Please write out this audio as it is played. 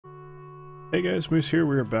Hey guys, Moose here.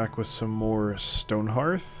 We're back with some more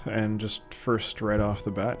Stonehearth, and just first right off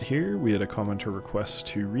the bat here, we had a commenter request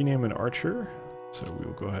to rename an archer, so we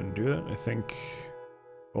will go ahead and do that. I think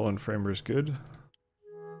Fallen Framer is good.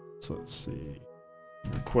 So let's see.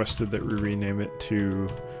 Requested that we rename it to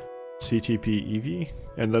CTP Eevee,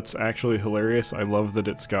 and that's actually hilarious. I love that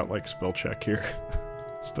it's got like spell check here.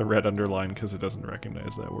 It's the red underline because it doesn't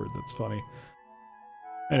recognize that word. That's funny.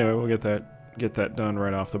 Anyway, we'll get that done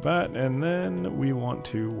right off the bat, and then we want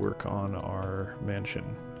to work on our mansion,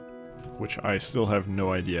 which I still have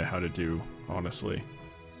no idea how to do, honestly.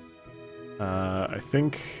 I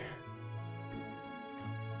think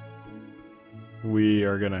we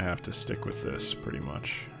are gonna have to stick with this pretty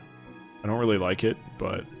much. I don't really like it,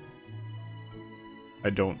 but I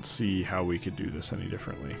don't see how we could do this any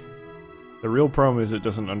differently. The real problem is it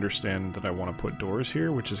doesn't understand that I want to put doors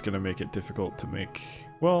here, which is going to make it difficult to make...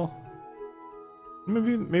 Well,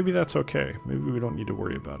 maybe that's okay. Maybe we don't need to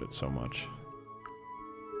worry about it so much.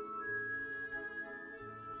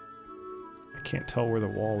 I can't tell where the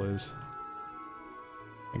wall is.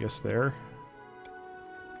 I guess there.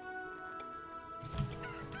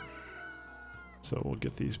 So we'll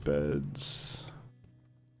get these beds.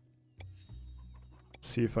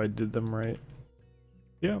 See if I did them right.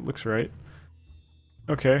 Yeah, it looks right.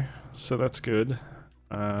 Okay, so that's good.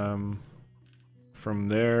 From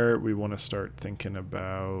there, we want to start thinking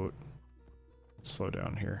about... Let's slow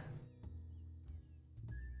down here.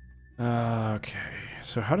 Okay,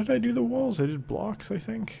 so how did I do the walls? I did blocks, I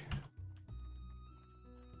think.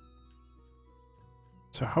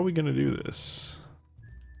 So how are we going to do this?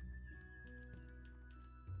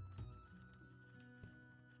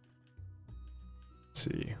 Let's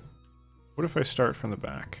see. What if I start from the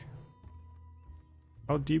back?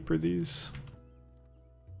 How deep are these?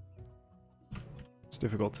 It's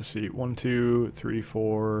difficult to see. 1, 2, 3,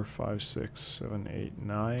 4, 5, 6, 7, 8,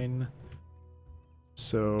 9.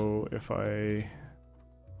 So if I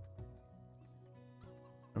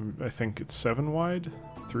think it's 7 wide.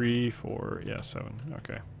 3, 4, yeah, 7.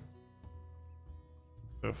 Okay.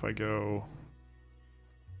 So if I go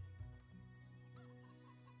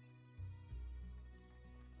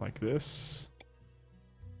like this,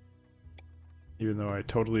 even though I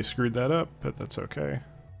totally screwed that up, but that's okay.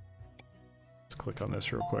 Let's click on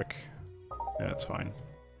this real quick. Yeah, it's fine.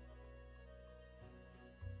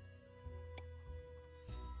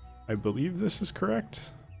 I believe this is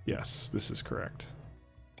correct. Yes, this is correct.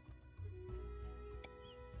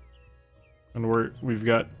 And we've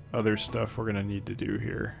got other stuff we're gonna need to do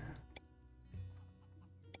here.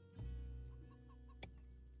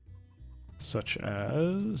 Such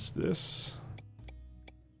as this.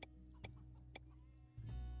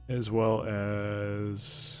 As well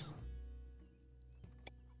as...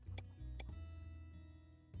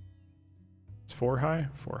 It's 4 high?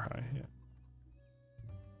 4 high, yeah.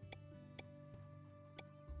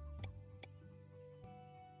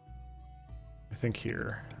 I think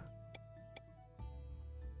here.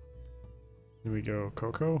 Do we go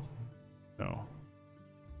Cocoa? No.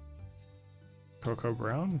 Cocoa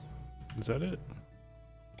Brown? Is that it?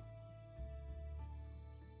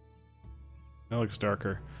 That looks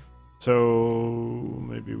darker. So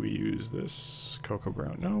maybe we use this Cocoa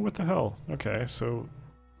Brown. No, what the hell? Okay, so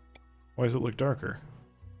why does it look darker?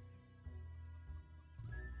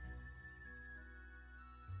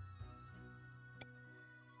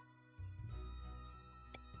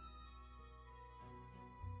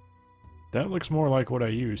 That looks more like what I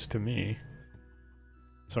used to me.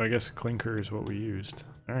 So I guess clinker is what we used.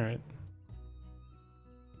 Alright.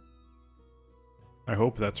 I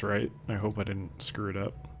hope that's right. I hope I didn't screw it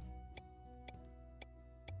up.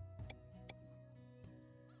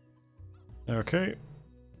 Okay.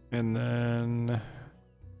 And then... I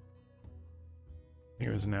think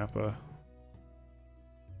it was Napa.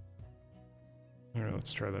 Alright,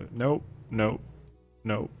 let's try that. Nope. Nope.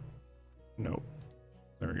 Nope. Nope.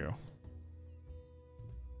 There we go.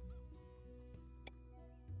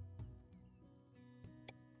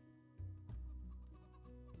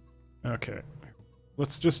 Okay.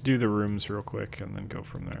 Let's just do the rooms real quick and then go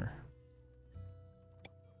from there.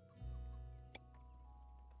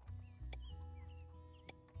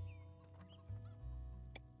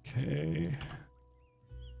 Okay.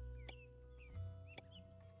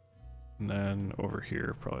 And then over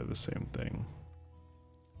here, probably the same thing.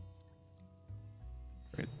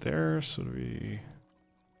 Right there, so do we...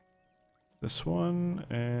 This one,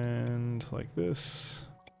 and like this.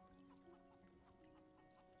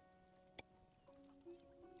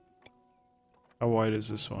 How wide is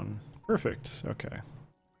this one? Perfect, okay.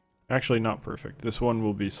 Actually, not perfect. This one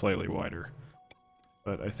will be slightly wider.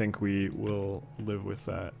 But I think we will live with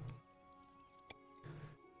that.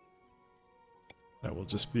 That will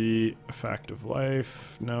just be a fact of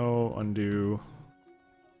life. No, undo.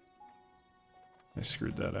 I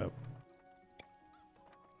screwed that up.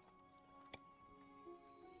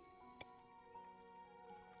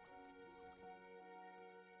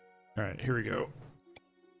 Alright, here we go.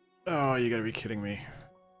 Oh, you gotta be kidding me.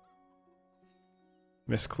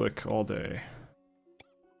 Misclick all day.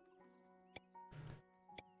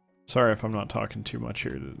 Sorry if I'm not talking too much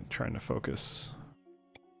here, trying to focus.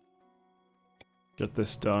 Get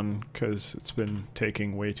this done, because it's been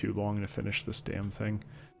taking way too long to finish this damn thing.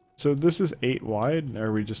 So this is 8 wide, or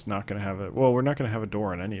are we just not going to have it? Well, we're not going to have a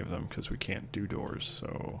door on any of them, because we can't do doors,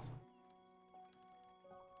 so...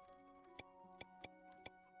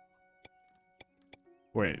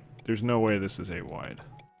 Wait, there's no way this is 8 wide.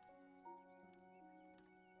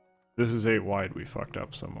 This is 8 wide, we fucked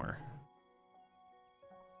up somewhere.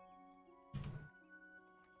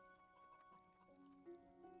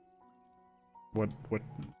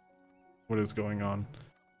 What is going on?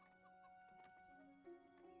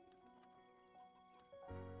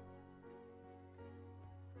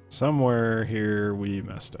 Somewhere here we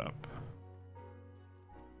messed up.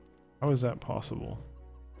 How is that possible?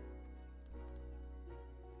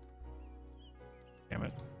 Damn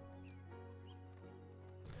it.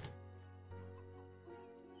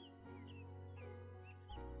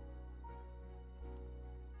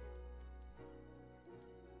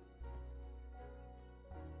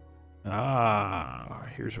 Ah,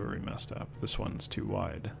 here's where we messed up. This one's too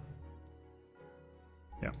wide.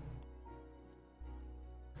 Yep.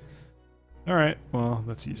 Alright, well,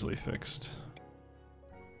 that's easily fixed.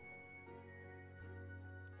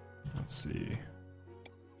 Let's see.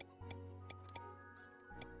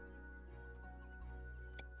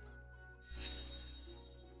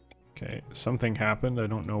 Okay, something happened. I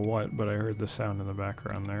don't know what, but I heard the sound in the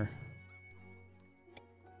background there.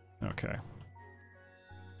 Okay.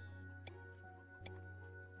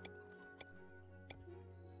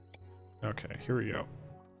 Okay, here we go.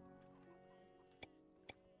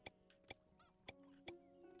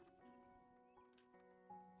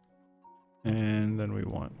 And then we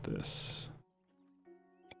want this.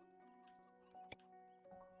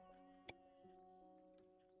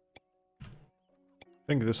 I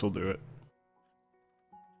think this will do it.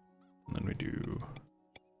 And then we do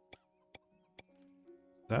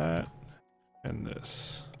that and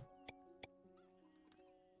this.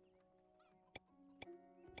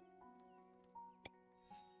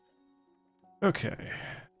 Okay.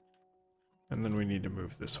 And then we need to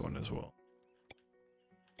move this one as well.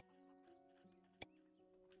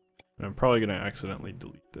 And I'm probably going to accidentally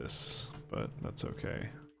delete this, but that's okay.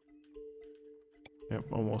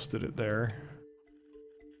 Yep, almost did it there.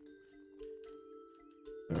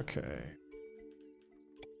 Okay.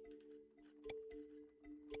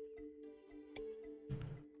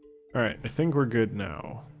 Alright, I think we're good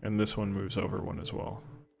now. And this one moves over one as well.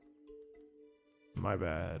 My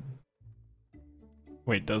bad.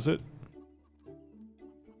 Wait, does it?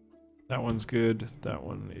 That one's good. That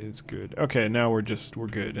one is good. Okay, now we're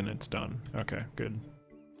good and it's done. Okay, good.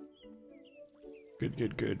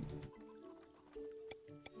 Good.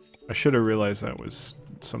 I should have realized that was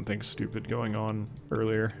something stupid going on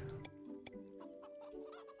earlier.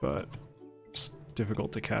 But it's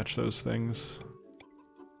difficult to catch those things.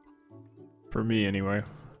 For me, anyway.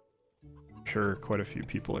 I'm sure quite a few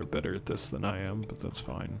people are better at this than I am, but that's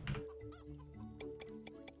fine.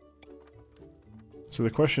 So the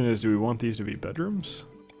question is, do we want these to be bedrooms?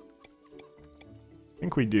 I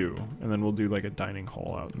think we do, and then we'll do like a dining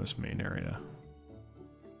hall out in this main area.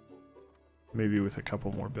 Maybe with a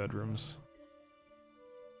couple more bedrooms.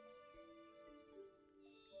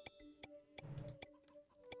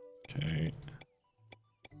 Okay.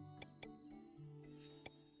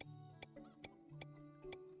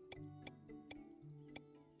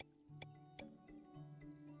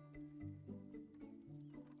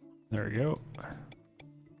 There we go.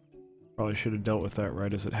 Probably should have dealt with that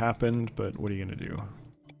right as it happened, but what are you gonna do?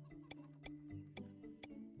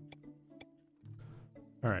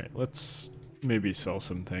 Alright, let's maybe sell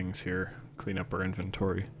some things here. Clean up our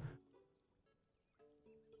inventory.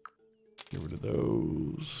 Get rid of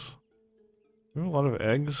those. We have a lot of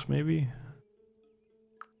eggs, maybe?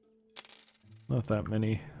 Not that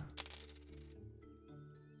many.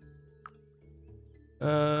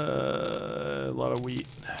 A lot of wheat.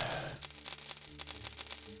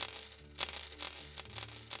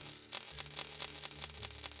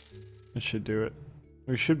 It should do it.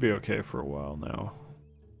 We should be okay for a while now.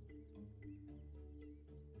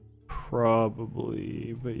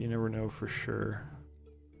 Probably, but you never know for sure.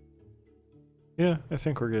 Yeah, I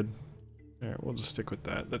think we're good. Alright, we'll just stick with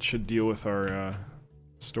that. That should deal with our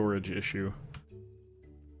storage issue.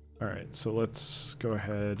 Alright, so let's go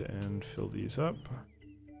ahead and fill these up.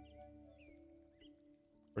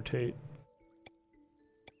 Rotate.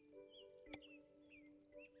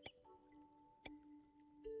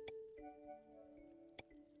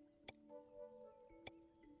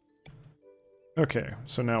 Okay,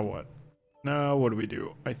 so now what? Now what do we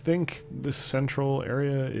do? I think this central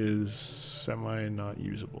area is semi not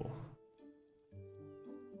usable.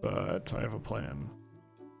 But I have a plan.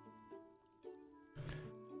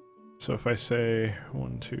 So if I say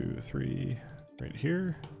 1, 2, 3 right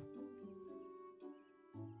here.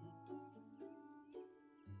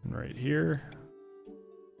 And right here.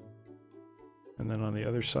 And then on the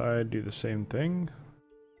other side do the same thing.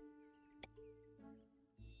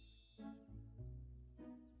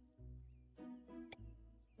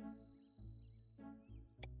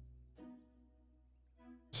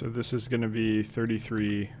 So this is going to be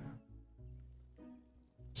 33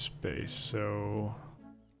 space. So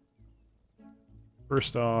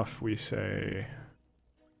first off, we say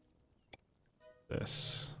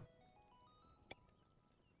this.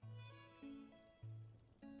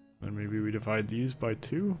 And maybe we divide these by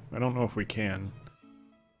 2? I don't know if we can.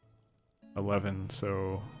 11,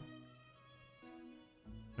 so...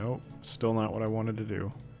 Nope, still not what I wanted to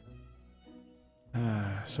do.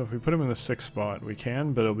 So if we put him in the 6th spot, we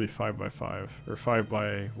can, but it'll be 5 by 5, or 5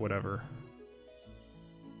 by whatever.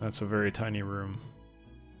 That's a very tiny room.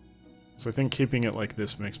 So I think keeping it like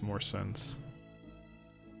this makes more sense.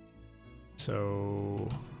 So...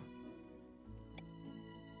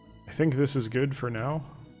 I think this is good for now.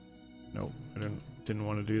 Nope, I didn't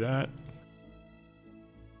want to do that.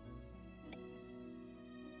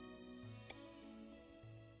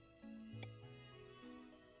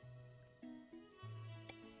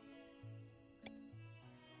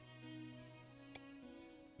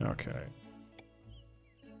 Okay.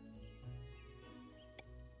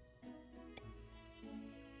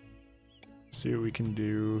 See what we can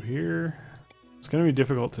do here. It's gonna be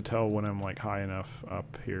difficult to tell when I'm like high enough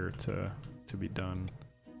up here to be done.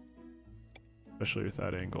 Especially with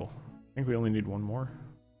that angle. I think we only need one more.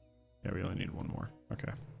 Yeah, we only need one more.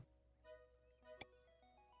 Okay.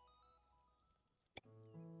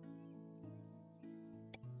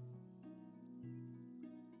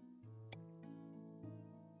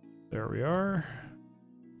 There we are.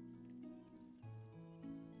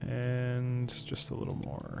 And just a little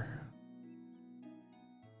more.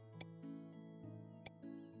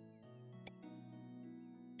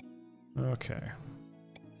 Okay.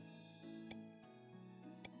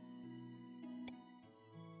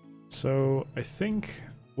 So I think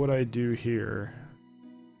what I do here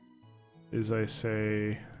is I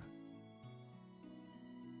say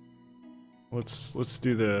let's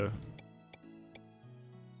do the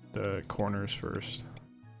corners first.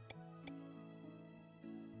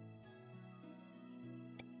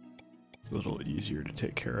 It's a little easier to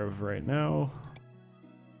take care of right now.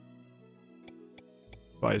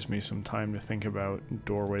 Buys me some time to think about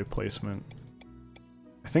doorway placement.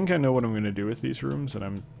 I think I know what I'm going to do with these rooms, and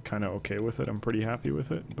I'm kind of okay with it. I'm pretty happy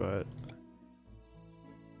with it, but...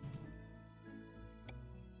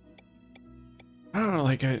 I don't know,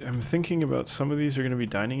 like, I'm thinking about some of these are going to be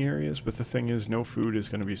dining areas, but the thing is, no food is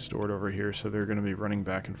going to be stored over here, so they're going to be running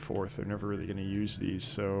back and forth. They're never really going to use these,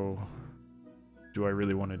 so... Do I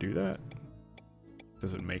really want to do that?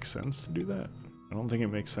 Does it make sense to do that? I don't think it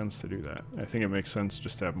makes sense to do that. I think it makes sense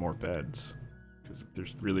just to have more beds, because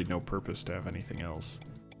there's really no purpose to have anything else.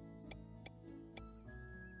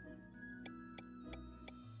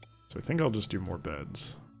 So I think I'll just do more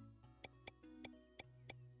beds.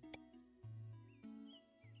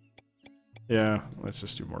 Yeah, let's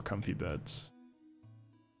just do more comfy beds.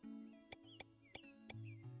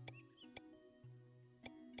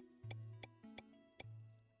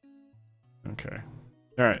 Okay.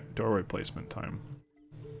 Alright, doorway placement time.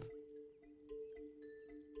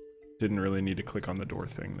 Didn't really need to click on the door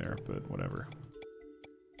thing there, but whatever.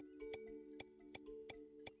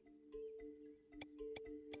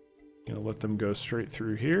 Gonna let them go straight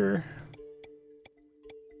through here.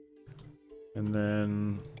 And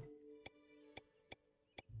then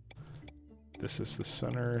this is the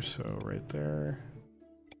center, so right there.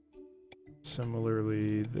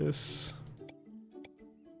 Similarly, this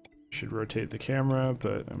should rotate the camera,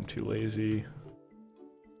 but I'm too lazy.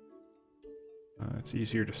 It's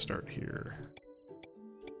easier to start here.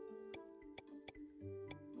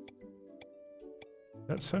 Is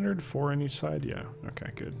that centered? 4 on each side? Yeah,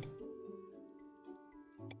 okay, good.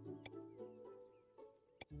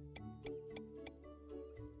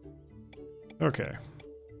 Okay,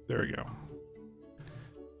 there we go.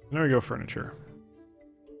 There we go, furniture.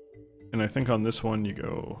 And I think on this one you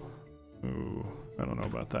go... Ooh, I don't know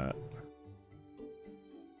about that.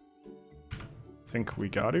 Think we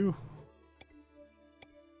got to?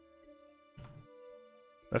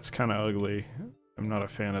 That's kind of ugly. I'm not a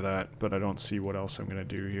fan of that, but I don't see what else I'm going to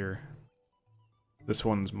do here. This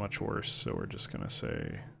one's much worse, so we're just going to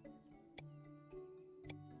say...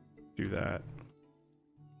 do that.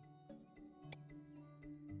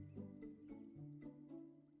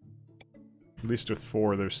 At least with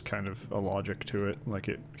 4, there's kind of a logic to it, like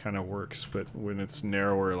it kind of works, but when it's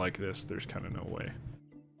narrower like this, there's kind of no way.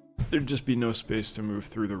 There'd just be no space to move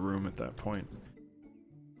through the room at that point.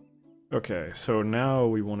 Okay, so now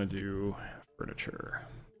we want to do furniture.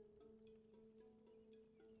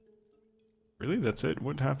 Really? That's it?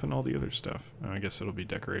 What happened to all the other stuff? Oh, I guess it'll be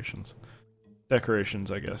decorations.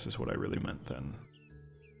 Decorations, I guess, is what I really meant then.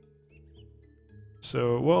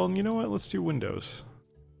 So, well, you know what? Let's do windows.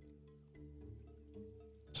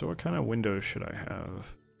 So what kind of windows should I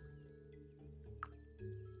have?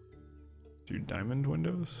 Do diamond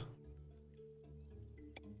windows?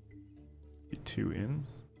 Be 2 in?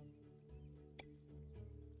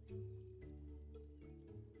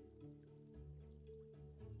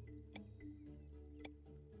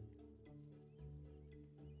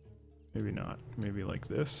 Maybe not. Maybe like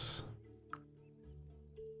this.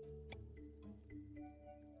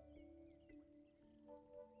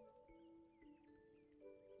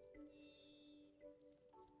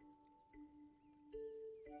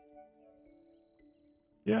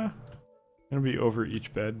 Yeah. It'll be over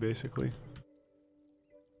each bed, basically.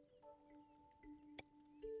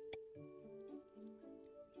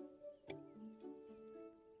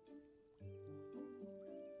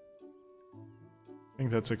 I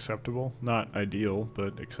think that's acceptable. Not ideal,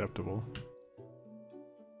 but acceptable.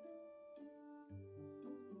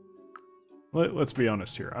 Let's be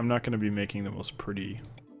honest here. I'm not going to be making the most pretty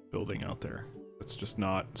building out there. That's just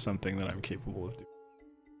not something that I'm capable of doing.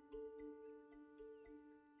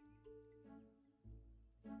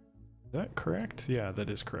 Is that correct? Yeah, that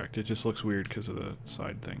is correct. It just looks weird because of the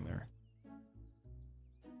side thing there.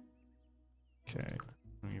 Okay,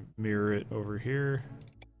 let me mirror it over here.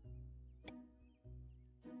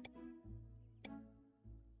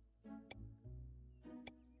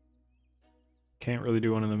 Can't really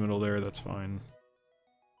do one in the middle there, that's fine.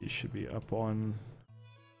 These should be up on.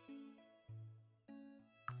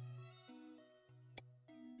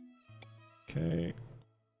 Okay.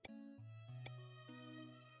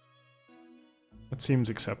 That seems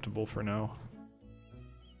acceptable for now.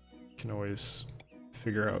 Can always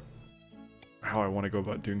figure out how I want to go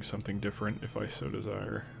about doing something different if I so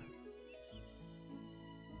desire.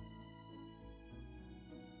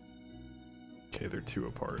 Okay, they're 2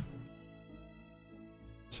 apart.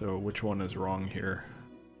 So which one is wrong here?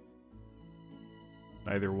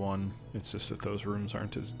 Neither one. It's just that those rooms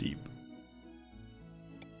aren't as deep.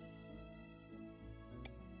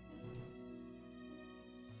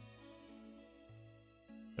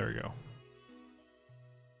 There we go.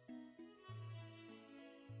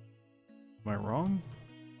 Am I wrong?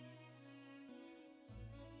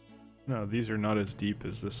 No, these are not as deep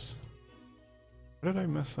as this. Why did I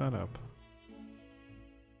mess that up?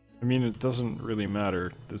 I mean, it doesn't really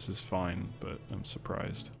matter. This is fine, but I'm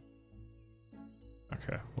surprised.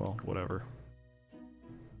 Okay, well, whatever.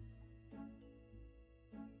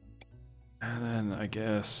 And then I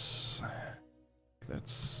guess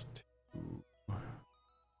that's 2.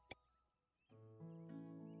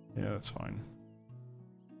 Yeah, that's fine.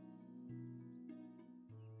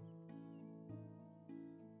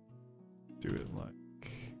 Do it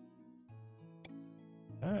like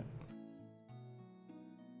that.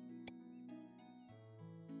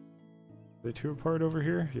 Are they 2 apart over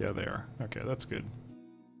here? Yeah, they are. Okay, that's good.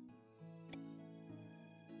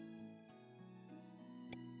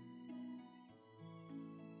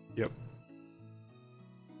 Yep.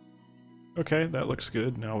 Okay, that looks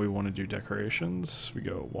good. Now we want to do decorations. We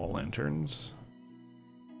go wall lanterns.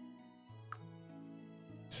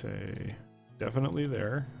 Say, definitely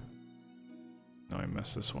there. Now I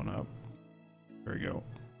messed this one up. There we go.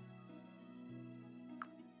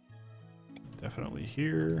 Definitely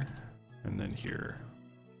here, and then here.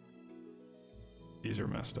 These are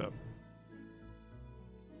messed up.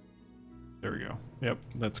 There we go. Yep,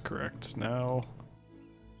 that's correct. Now,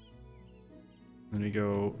 then we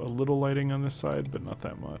go a little lighting on this side, but not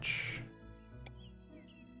that much.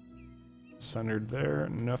 Centered there,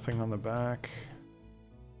 nothing on the back.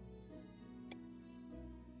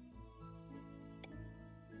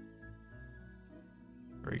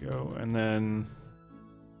 There we go, and then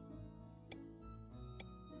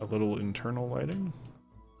a little internal lighting.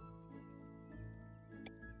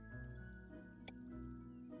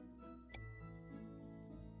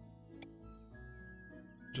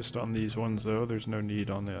 Just on these ones though, there's no need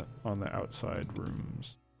on the outside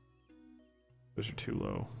rooms. Those are too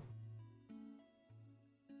low.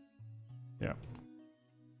 Yeah.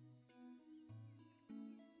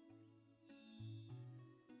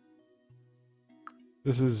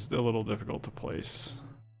 This is a little difficult to place.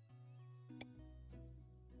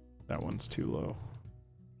 That one's too low.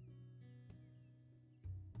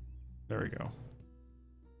 There we go.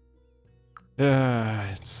 Yeah,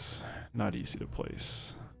 it's not easy to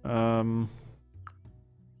place.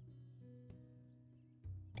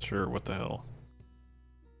 Sure, what the hell.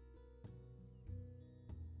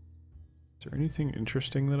 Is there anything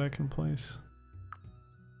interesting that I can place?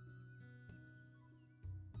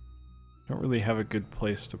 Don't really have a good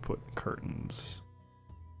place to put curtains.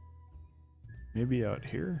 Maybe out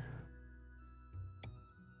here?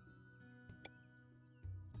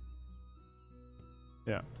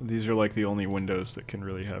 Yeah, these are like the only windows that can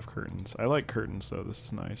really have curtains. I like curtains though, this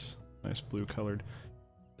is nice. Nice blue colored.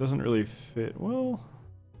 Doesn't really fit, well...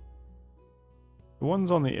 The ones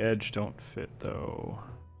on the edge don't fit though.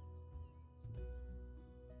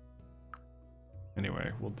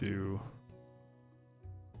 Anyway, we'll do...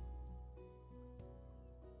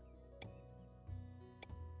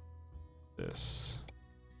 this.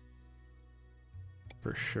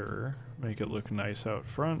 For sure. Make it look nice out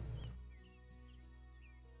front.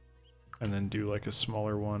 And then do like a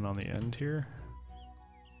smaller one on the end here.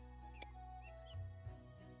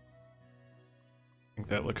 I think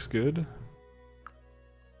that looks good.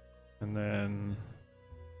 And then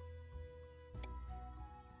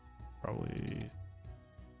probably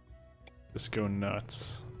just go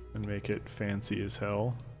nuts and make it fancy as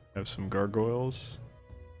hell. Have some gargoyles.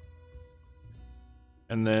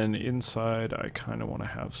 And then inside I kind of want to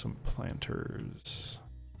have some planters.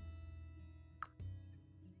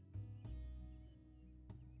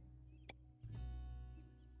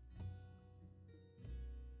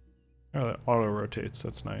 Oh, that auto rotates,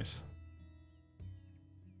 that's nice.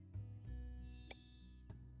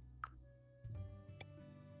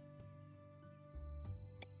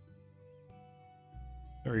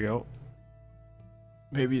 There we go.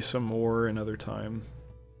 Maybe some more another time.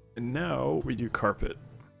 And now we do carpet.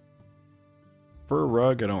 For a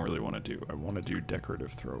rug, I don't really want to do. I want to do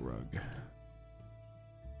decorative throw rug.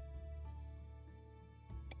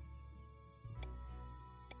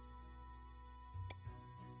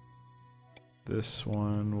 This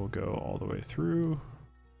one will go all the way through.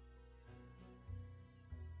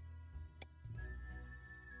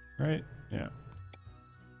 Right? Yeah.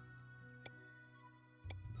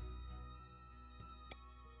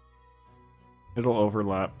 It'll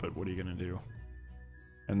overlap, but what are you gonna do?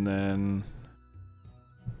 And then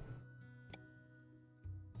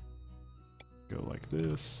go like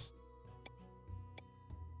this.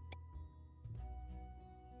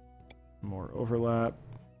 More overlap.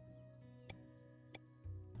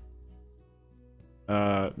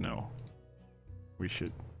 No. We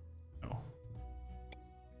should... no.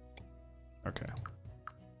 Okay.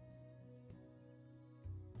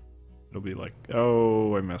 It'll be like...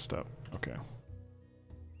 oh, I messed up. Okay.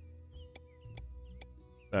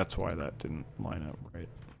 That's why that didn't line up right.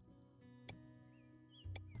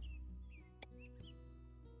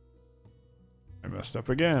 I messed up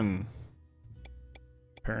again.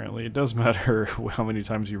 Apparently it does matter how many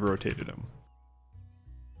times you've rotated him.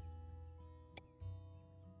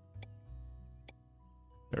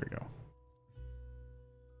 There we go.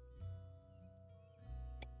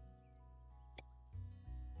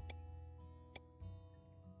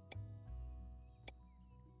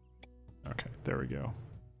 Okay, there we go.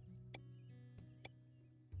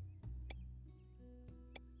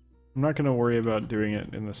 I'm not going to worry about doing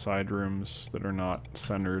it in the side rooms that are not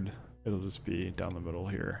centered. It'll just be down the middle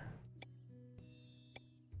here.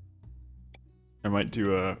 I might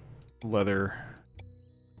do a leather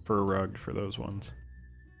fur rug for those ones.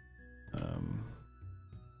 I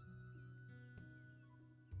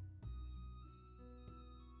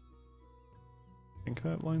think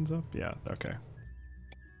that lines up? Yeah, okay.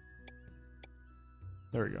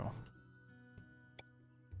 There we go.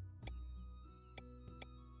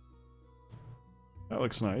 That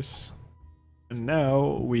looks nice. And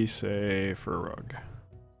now we say fur rug.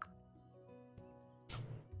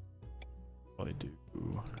 Probably do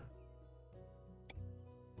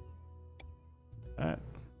that.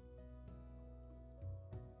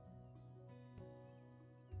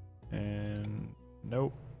 And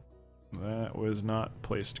nope, that was not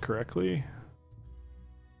placed correctly.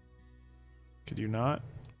 Could you not?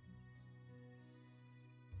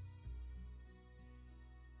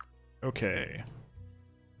 Okay.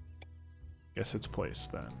 Guess it's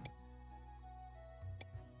placed then.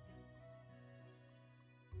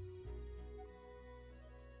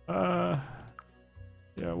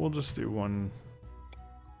 Yeah, we'll just do one.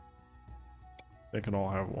 They can all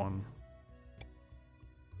have one.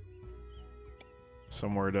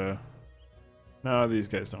 Somewhere to... No, these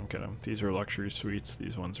guys don't get them. These are luxury suites.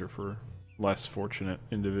 These ones are for less fortunate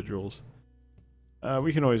individuals.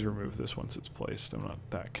 We can always remove this once it's placed. I'm not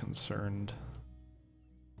that concerned.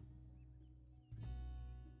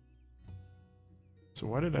 So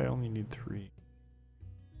why did I only need 3?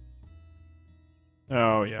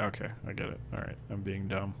 Oh, yeah, okay. I get it. Alright, I'm being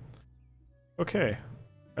dumb. Okay.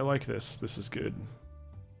 I like this. This is good.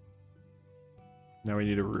 Now we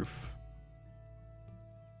need a roof.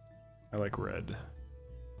 I like red.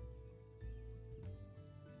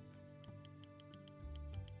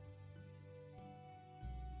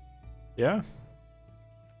 Yeah?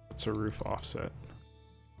 That's a roof offset.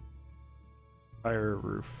 Higher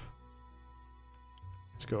roof.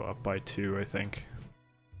 Let's go up by 2, I think.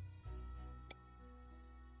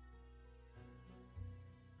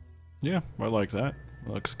 Yeah, I like that.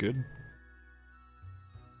 Looks good.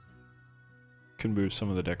 Can move some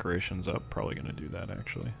of the decorations up. Probably gonna do that,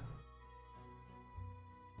 actually.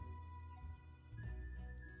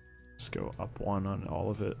 Let's go up 1 on all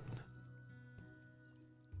of it.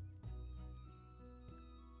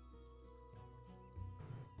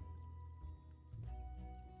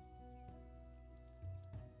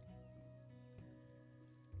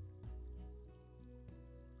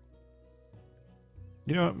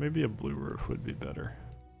 You know what, maybe a blue roof would be better.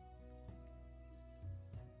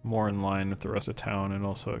 More in line with the rest of town, and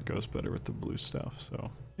also it goes better with the blue stuff,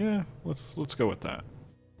 so yeah, let's go with that.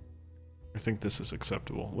 I think this is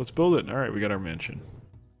acceptable. Let's build it. Alright, we got our mansion.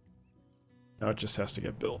 Now it just has to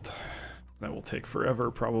get built. That will take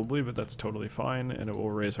forever probably, but that's totally fine, and it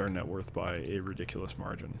will raise our net worth by a ridiculous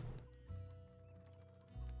margin.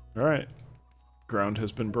 Alright. Ground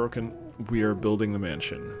has been broken. We are building the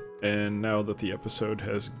mansion. And now that the episode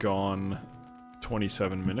has gone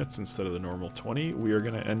 27 minutes instead of the normal 20, we are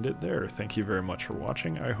going to end it there. Thank you very much for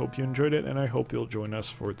watching. I hope you enjoyed it, and I hope you'll join us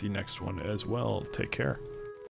for the next one as well. Take care.